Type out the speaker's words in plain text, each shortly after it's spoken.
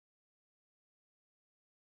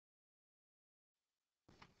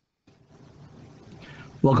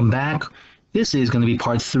Welcome back. This is going to be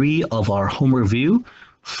part 3 of our home review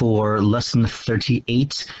for lesson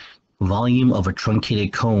 38, volume of a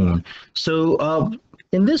truncated cone. So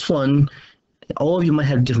in this one, all of you might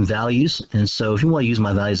have different values, and so if you want to use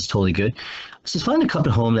my values, it's totally good. So find a cup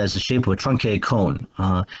at home that has the shape of a truncated cone.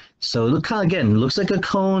 So look kind of again, looks like a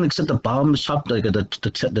cone, except the bottom is chopped, like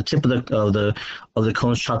the tip of the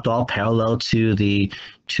cone is chopped off parallel to the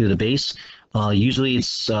base. Usually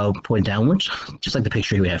it's pointed downwards, just like the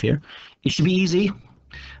picture we have here. It should be easy.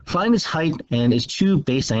 Find its height and its two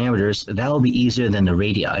base diameters. That will be easier than the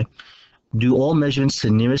radii. Do all measurements to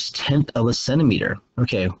the nearest tenth of a centimeter.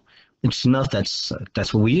 Okay, it's enough. That's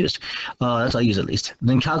what we used. That's what I use at least.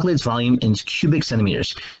 Then calculate its volume in cubic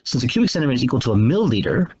centimeters. Since a cubic centimeter is equal to a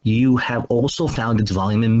milliliter, you have also found its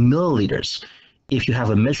volume in milliliters. If you have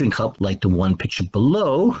a measuring cup like the one pictured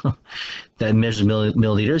below that measures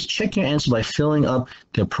milliliters, check your answer by filling up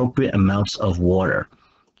the appropriate amounts of water.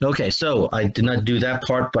 Okay, so I did not do that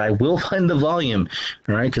part, but I will find the volume,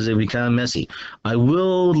 all right, because it would be kind of messy. I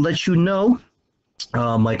will let you know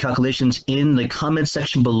my calculations in the comment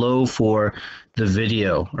section below for the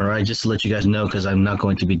video, all right, just to let you guys know, because I'm not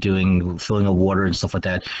going to be filling up water and stuff like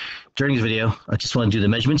that during the video. I just want to do the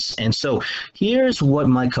measurements. And so here's what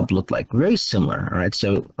my cup looked like. Very similar, all right.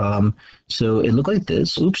 So so it looked like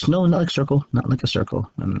this. Oops, no, not like a circle, not like a circle.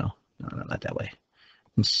 No, not that way.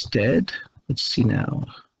 Instead, let's see now.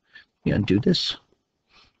 Yeah, undo this.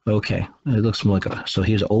 Okay, it looks more like a, so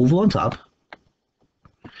here's an oval on top,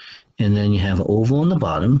 and then you have an oval on the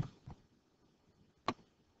bottom.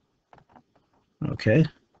 Okay,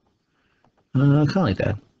 kind of like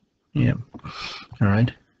that. Yeah. All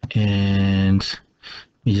right, and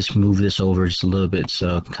let me just move this over just a little bit,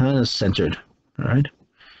 so kind of centered. All right,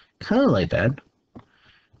 kind of like that.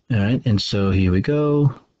 All right, and so here we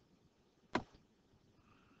go.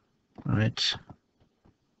 All right.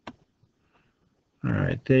 All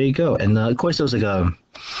right, there you go. And of course, there was like a,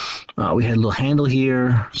 we had a little handle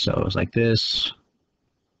here, so it was like this.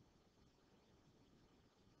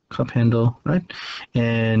 Cup handle, right?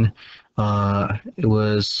 And it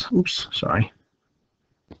was, oops, sorry.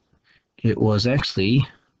 It was actually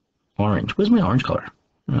orange. Where's my orange color?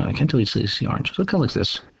 I can't totally see orange. So it kind of looks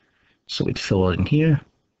this. So we'd fill it in here.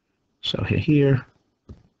 So here.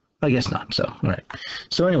 I guess not. So, all right.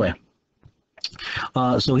 So anyway,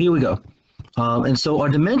 so here we go. And so our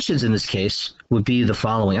dimensions in this case would be the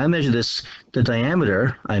following. I measured this, the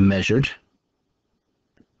diameter I measured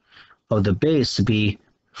of the base to be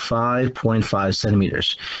 5.5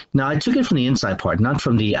 centimeters. Now I took it from the inside part, not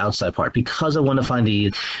from the outside part, because I want to find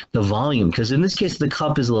the volume. Because in this case, the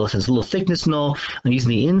cup has a little thickness and all. I'm using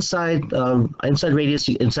the inside radius,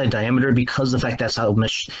 inside diameter, because the fact that's how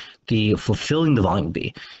much the fulfilling the volume would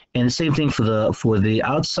be. And the same thing for the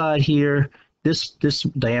outside here. This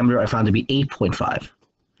diameter I found to be 8.5.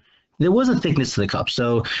 There was a thickness to the cup,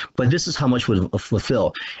 so but this is how much would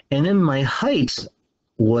fulfill. And then my height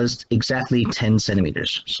was exactly 10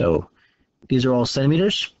 centimeters. So these are all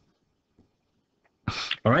centimeters.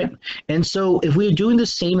 All right. And so if we were doing the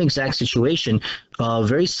same exact situation,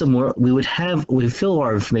 very similar, we fill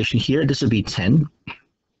our information here. This would be 10.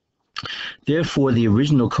 Therefore, the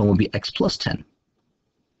original cone would be x plus 10.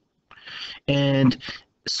 And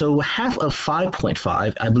so half of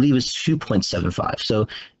 5.5, I believe, is 2.75. So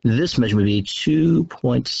this measurement would be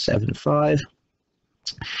 2.75.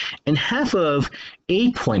 And half of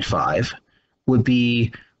 8.5 would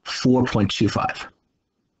be 4.25.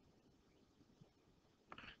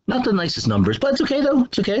 Not the nicest numbers, but it's okay though.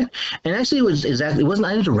 It's okay. And actually, it wasn't.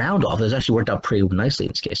 I had to round off. It actually worked out pretty nicely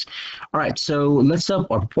in this case. All right, so let's set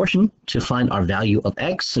up our proportion to find our value of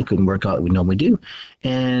x. It couldn't work out like we normally do,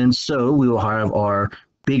 and so we will have our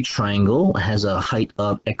big triangle. It has a height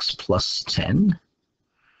of x plus 10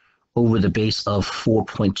 over the base of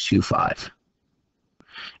 4.25.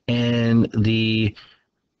 And the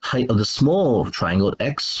height of the small triangle,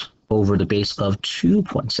 x, over the base of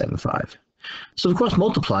 2.75. So of course,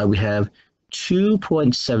 multiply, we have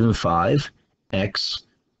 2.75x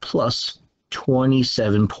plus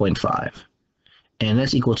 27.5. And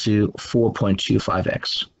that's equal to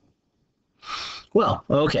 4.25x. Well,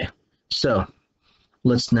 okay, so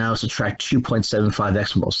let's now subtract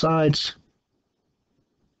 2.75x from both sides.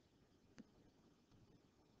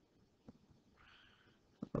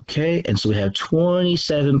 Okay, and so we have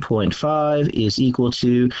 27.5 is equal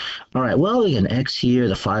to, all right, well, we got an x here,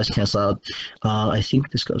 the 5's cancel out. I think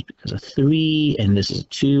this goes because of 3, and this is a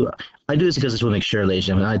 2. I do this because I just want to make sure, ladies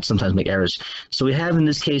and gentlemen, I sometimes make errors. So we have in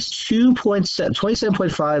this case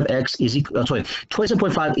 27.5x is equal,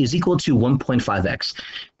 27.5 is equal to 1.5x.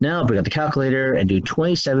 Now bring out the calculator and do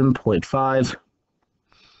 27.5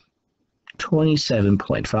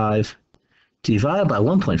 27.5 divided by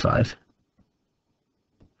 1.5,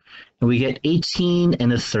 and we get 18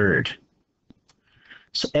 and a third.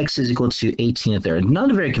 So x is equal to 18 and a third.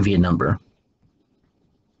 Not a very convenient number.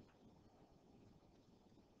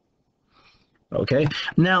 Okay,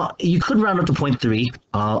 now you could round up to 0.3.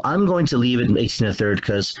 I'm going to leave it in 18 and a third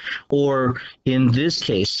because, or in this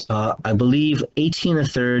case, I believe 18 and a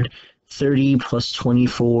third, 30 plus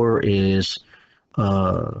 24 is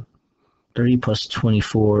 30 plus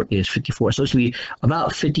 24 is 54. So it's going to be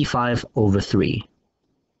about 55 over 3.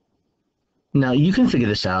 Now you can figure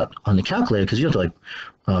this out on the calculator because you have to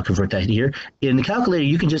convert that here. In the calculator,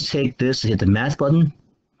 you can just take this, hit the math button,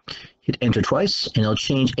 hit enter twice, and it'll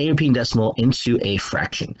change a repeating decimal into a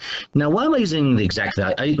fraction. Now, why am I using the exact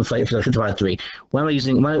value? 55.3. Why am I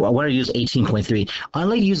using? Why do I use 18.3? I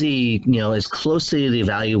like to use the as close to the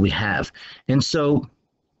value we have. And so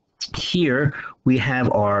here we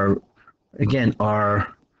have our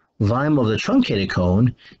volume of the truncated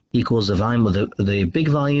cone equals the volume of the big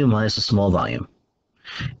volume minus the small volume.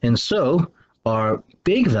 And so our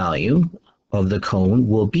big value of the cone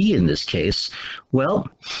will be, in this case, well,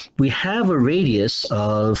 we have a radius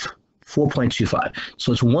of 4.25.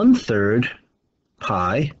 So it's 1/3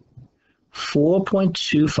 pi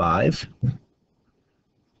 4.25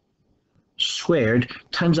 squared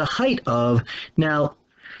times a height of, now,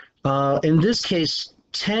 in this case,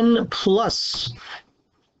 10 plus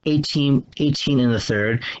 18 and a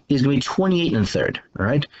third is going to be 28 and a third, all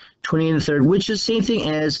right? 28 and a third, which is the same thing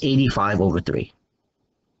as 85 over 3.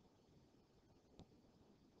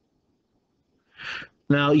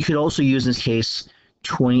 Now, you could also use, in this case,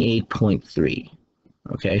 28.3.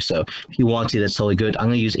 Okay, so if you want to, that's totally good. I'm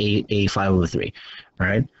going to use 85 over 3. All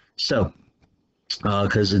right, so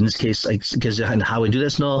because in this case, because how we do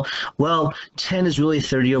this, well, 10 is really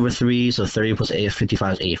 30 over 3, so 30 plus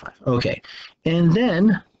 55 is 85. Okay, and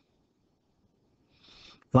then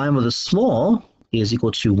volume of the small is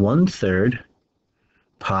equal to 1/3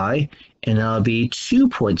 pi, and that'll be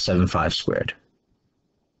 2.75 squared.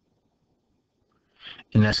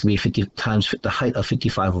 And that's going to be 50 times the height of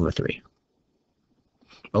 55 over 3,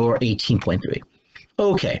 or 18.3.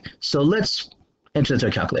 Okay, so let's enter into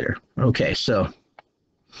our calculator. Okay, so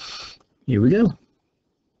here we go.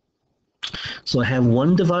 So I have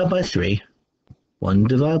 1 divided by 3, 1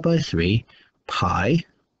 divided by 3, pi.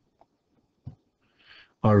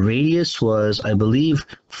 Our radius was, I believe,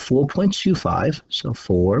 4.25, so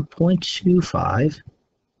 4.25.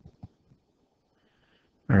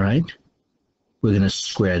 All right. We're going to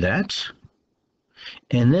square that,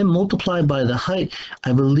 and then multiply by the height.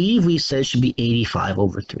 I believe we said it should be 85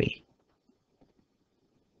 over 3.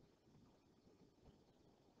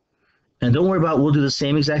 And don't worry about, we'll do the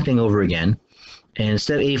same exact thing over again. And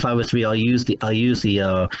instead of 85 over 3, I'll use the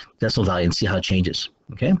decimal value and see how it changes.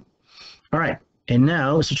 Okay. All right. And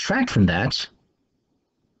now subtract from that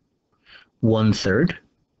 1/3.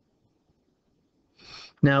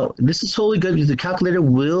 Now, this is totally good because the calculator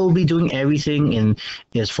will be doing everything in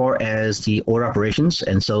as far as the order operations,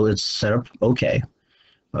 and so it's set up okay.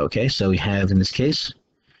 Okay, so we have, in this case,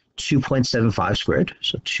 2.75 squared,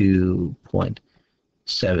 so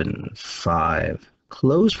 2.75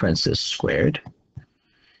 close parenthesis squared,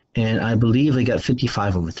 and I believe I got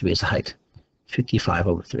 55 over 3 as the height. 55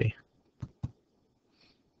 over 3.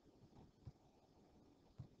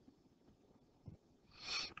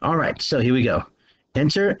 All right, so here we go.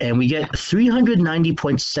 Enter, and we get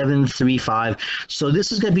 390.735. So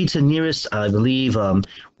this is going to be to the nearest, I believe, we're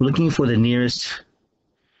looking for the nearest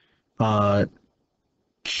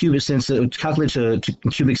cubic, since it's calculated to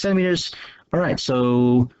cubic centimeters. All right,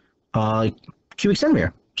 so cubic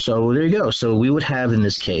centimeter. So there you go. So we would have, in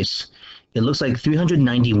this case, it looks like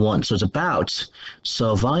 391. So it's about,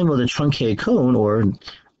 so volume of the truncated cone, or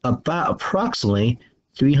about approximately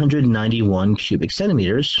 391 cubic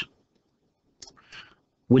centimeters,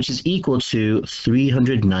 which is equal to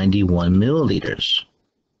 391 milliliters.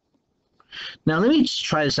 Now let me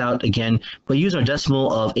try this out again, but use our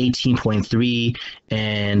decimal of 18.3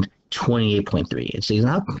 and 28.3. It says,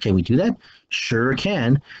 can we do that? Sure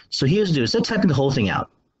can. So here's what to do. Instead of typing the whole thing out,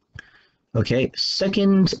 okay,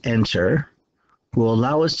 second enter will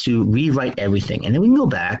allow us to rewrite everything. And then we can go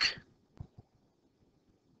back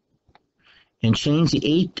and change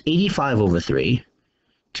the 85 over 3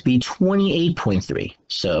 to be 28.3.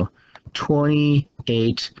 So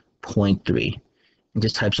 28.3, and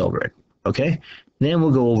just types over it. Okay. Then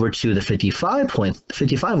we'll go over to the 55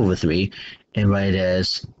 over 3 and write it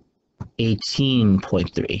as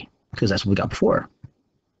 18.3, because that's what we got before.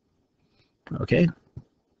 Okay.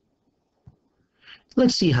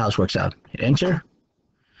 Let's see how this works out. Hit enter.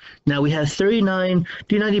 Now we have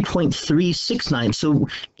 390.369. So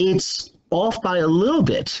it's off by a little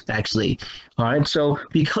bit, actually. All right. So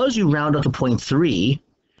because you round up to 0.3,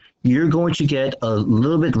 you're going to get a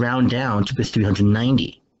little bit round down to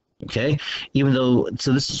 390. Okay. Even though,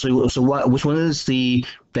 which one is the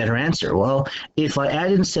better answer? Well, if I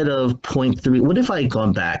add instead of 0.3, what if I had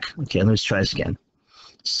gone back? Okay. Let's try this again.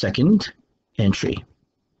 Second entry.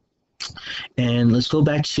 And let's go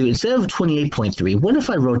back to, instead of 28.3, what if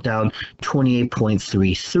I wrote down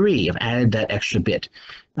 28.33? I've added that extra bit.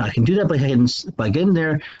 Now, I can do that by getting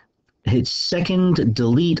there. Hit second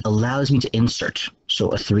delete allows me to insert. So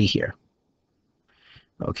a 3 here.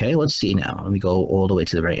 Okay, let's see now. Let me go all the way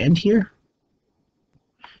to the right end here.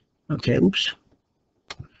 Okay, oops.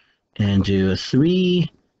 And do a 3,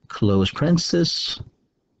 close parenthesis,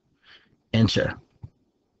 enter.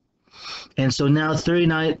 And so now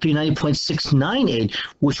 390.698,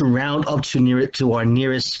 which will round up to our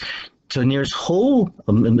nearest whole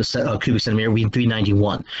cubic centimeter, we have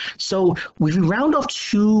 391. So if we round off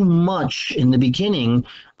too much in the beginning,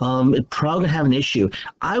 it's probably gonna have an issue.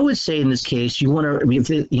 I would say in this case, you want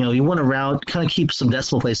to round, kind of keep some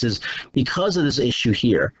decimal places because of this issue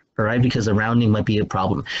here, all right? Because the rounding might be a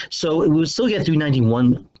problem. So we would still get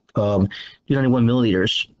 391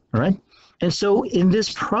 milliliters, all right? And so in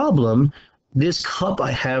this problem, this cup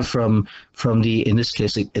I have from the, in this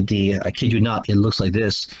case, I kid you not, it looks like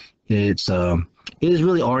this. It is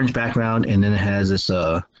really orange background, and then it has this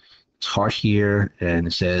heart here, and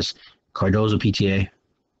it says Cardozo PTA.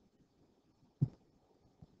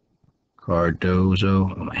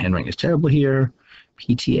 Cardozo, oh, my handwriting is terrible here,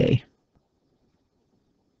 PTA.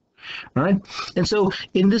 All right, and so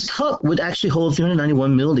in this cup would actually hold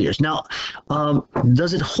 391 milliliters. Now,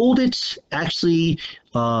 does it hold it actually?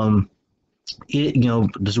 Does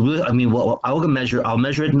it really? I mean, well, I'll measure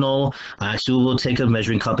it. No, I actually will take a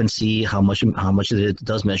measuring cup and see how much it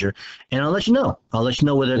does measure, and I'll let you know. I'll let you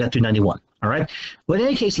know whether I got 391. All right. But in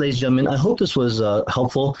any case, ladies and gentlemen, I hope this was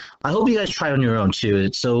helpful. I hope you guys try it on your own too.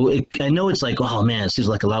 I know it's like, oh man, it seems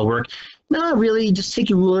like a lot of work. Not really. Just take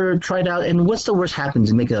your ruler, try it out, and what's the worst happens?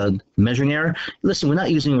 You make a measuring error. Listen, we're not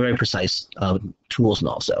using very precise tools and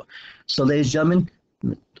all. So, ladies and gentlemen,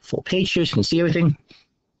 full page here, so you can see everything.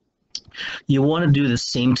 You want to do the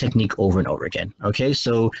same technique over and over again. Okay,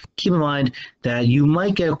 so keep in mind that you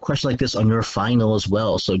might get a question like this on your final as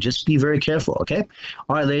well. So just be very careful. Okay.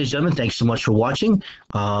 All right, ladies and gentlemen, thanks so much for watching.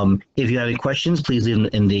 If you have any questions, please leave them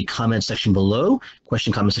in the comment section below.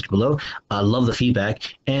 Comment section below. I love the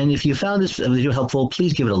feedback. And if you found this video helpful,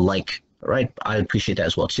 please give it a like. All right, I appreciate that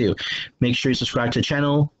as well too. Make sure you subscribe to the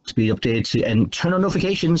channel to be updated and turn on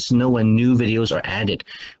notifications to know when new videos are added,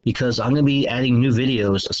 because I'm going to be adding new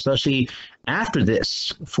videos, especially after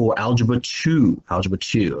this for Algebra 2.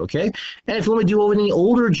 Okay, and if you want to do any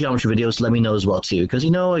older geometry videos, let me know as well too, because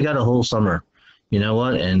I got a whole summer. You know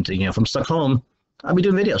what? And if I'm stuck home, I'll be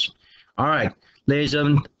doing videos. All right, ladies and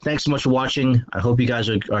gentlemen, thanks so much for watching. I hope you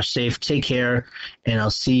guys are safe. Take care, and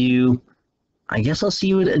I'll see you. I guess I'll see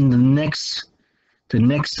you in the next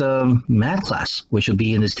math class, which will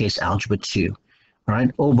be in this case Algebra 2. All right.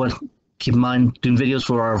 Oh, but keep in mind, doing videos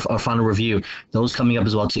for our final review. Those coming up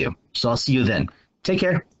as well too. So I'll see you then. Take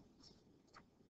care.